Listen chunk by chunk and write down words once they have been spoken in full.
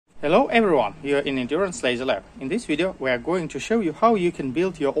Hello everyone, you're in Endurance Laser Lab. In this video we are going to show you how you can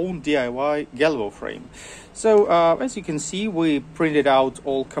build your own DIY Galvo frame. So as you can see, we printed out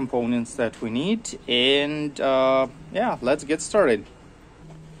all components that we need, and yeah, let's get started.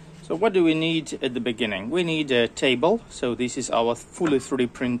 So what do we need at the beginning? We need a table. So this is our fully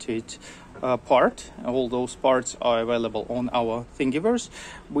 3D printed part. All those parts are available on our Thingiverse.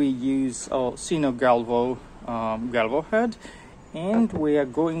 We use our Sino Galvo Galvo head, and we are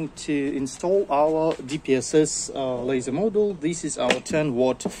going to install our DPSS laser module. This is our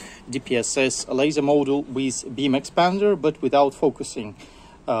 10-watt DPSS laser module with beam expander, but without focusing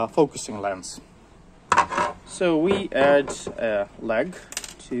lens. So we add a leg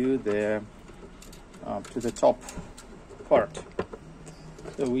to the top part.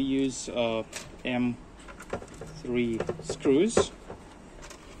 So we use M3 screws, so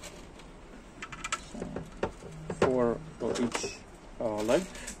for each leg.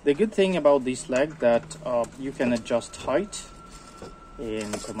 The good thing about this leg that you can adjust height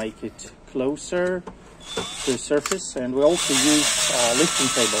and to make it closer to the surface, and we also use lifting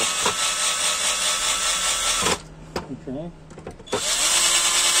table. Okay.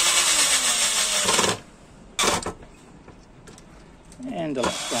 And the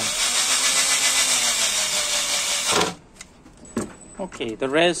last one. Okay, the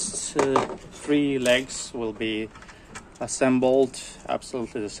rest 3 legs will be assembled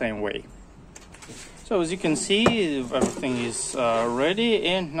absolutely the same way. So as you can see, everything is ready,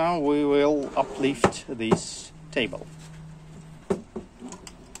 and now we will uplift this table.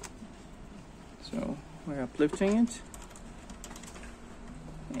 So we're uplifting it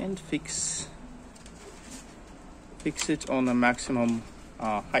and fix it on the maximum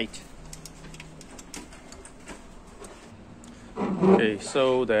height. Okay,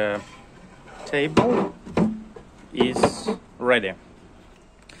 so the table is ready.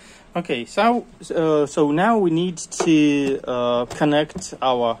 Okay, so now we need to connect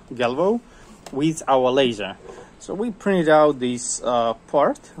our Galvo with our laser. So we printed out this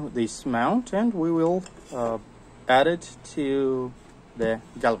part, this mount, and we will add it to the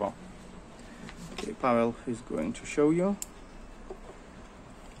Galvo. Okay, Pavel is going to show you.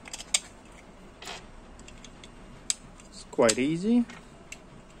 It's quite easy.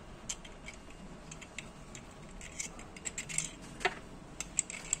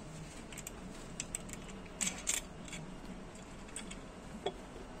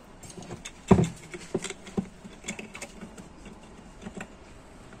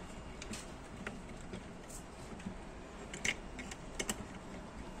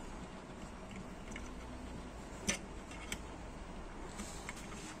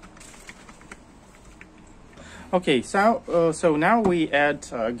 Okay, so now we add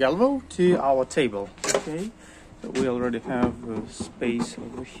Galvo to our table. Okay, so we already have space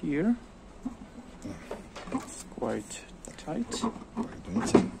over here. It's quite tight.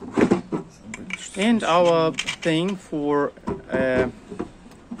 And our thing for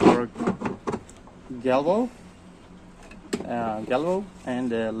Galvo and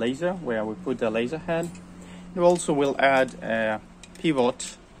the laser, where we put the laser head. We also will add a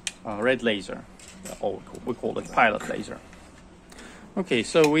pivot red laser. Or we call it pilot laser. Okay,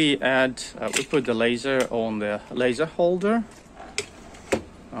 so we put the laser on the laser holder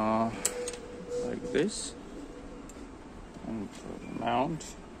like this, and mount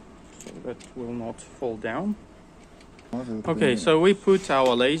so that will not fall down. Okay, so we put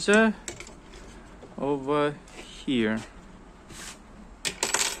our laser over here.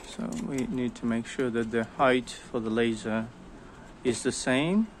 So we need to make sure that the height for the laser is the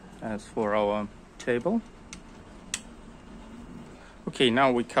same as for our table. Okay,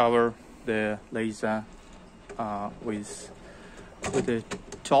 now we cover the laser with the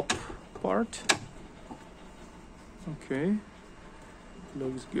top part. Okay,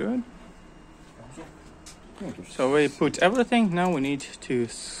 looks good. So we put everything. Now we need to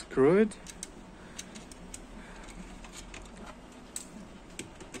screw it.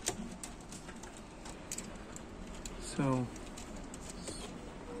 So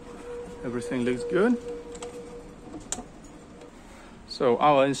everything looks good. So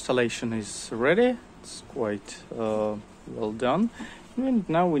our installation is ready. It's quite well done. And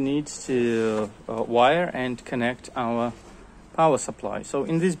now we need to wire and connect our power supply. So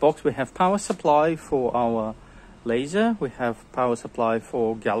in this box we have power supply for our laser, we have power supply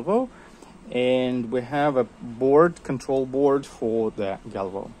for Galvo, and we have a control board for the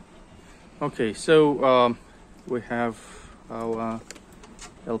Galvo. Okay, so we have our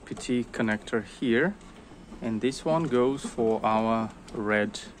LPT connector here, and this one goes for our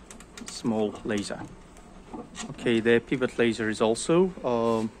red small laser. Okay, the pivot laser is also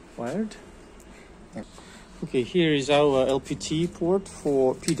wired. Okay, here is our LPT port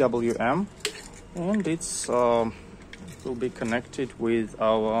for PWM, and it's will be connected with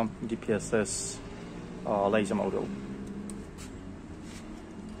our DPSS laser module.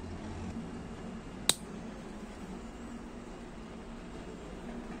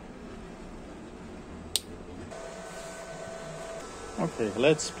 Okay,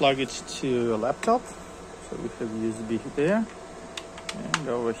 let's plug it to a laptop. So we have USB there, and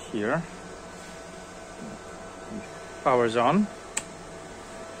over here, power's on.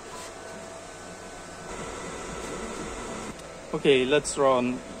 Okay, let's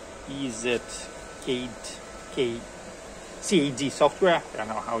run CAD software. I don't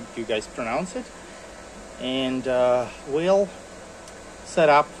know how you guys pronounce it, and we'll set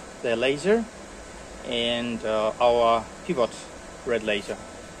up the laser and our pivot red laser.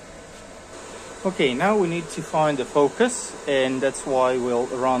 Okay, now we need to find the focus, and that's why we'll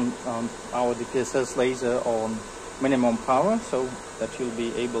run our DPSS laser on minimum power so that you'll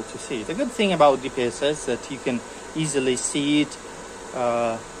be able to see it. The good thing about DPSS is that you can easily see it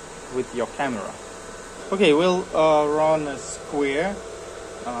with your camera. Okay, we'll run a square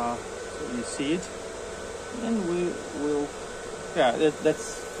so you see it, and we will, yeah,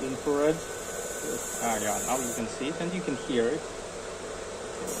 that's infrared. Yeah, now you can see it and you can hear it.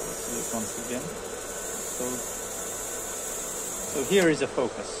 Once again, so here is a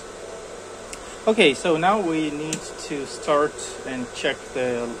focus. Okay, so now we need to start and check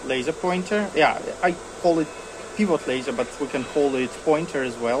the laser pointer. Yeah, I call it pivot laser, but we can call it pointer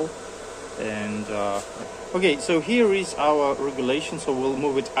as well. And okay, so here is our regulation, so we'll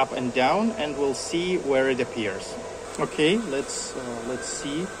move it up and down and we'll see where it appears. Okay, let's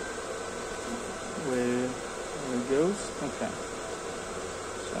see where it goes. Okay,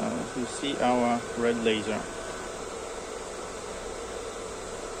 so you see our red laser.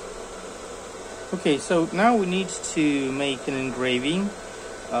 Okay, so now we need to make an engraving.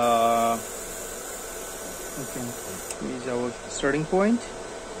 Okay, here's our starting point.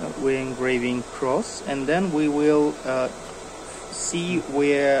 We're engraving cross, and then we will see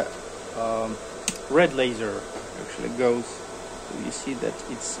where red laser actually goes. So you see that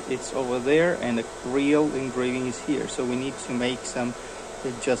it's over there, and the real engraving is here. So we need to make some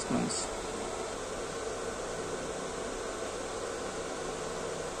adjustments.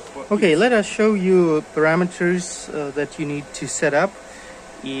 Okay, let us show you parameters that you need to set up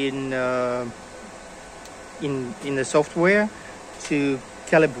in the software to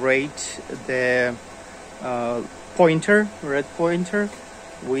calibrate the pointer, red pointer,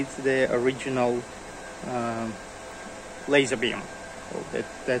 with the original laser beam. So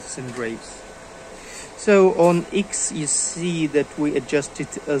that's engraved. So on X you see that we adjusted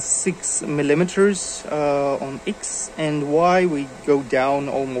 6 millimeters on X, and Y we go down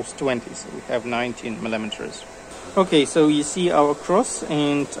almost 20, so we have 19 millimeters. Okay, so you see our cross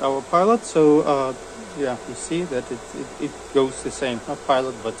and our pilot. So yeah, you see that it goes the same, not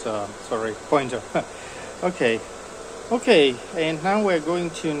pilot, but sorry, pointer. Okay, and now we're going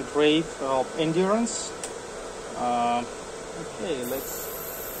to engrave endurance. Okay, let's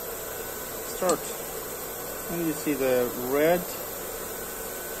start. And you see the red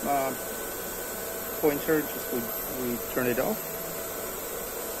pointer, just we turn it off.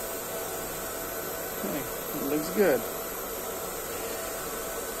 Okay, it looks good.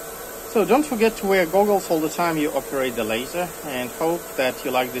 So don't forget to wear goggles all the time you operate the laser, and hope that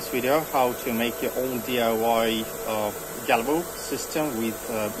you like this video, how to make your own DIY Galvo system with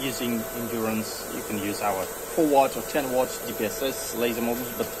using endurance. You can use our 4-watt or 10-watt DPSS laser models,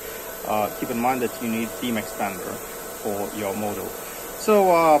 but keep in mind that you need beam expander for your model.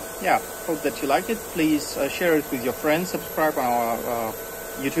 So yeah, hope that you like it. Please share it with your friends, subscribe on our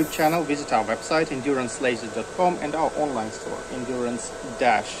YouTube channel, visit our website endurancelasers.com and our online store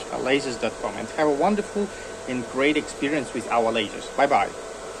endurance-lasers.com, and have a wonderful and great experience with our lasers. Bye bye.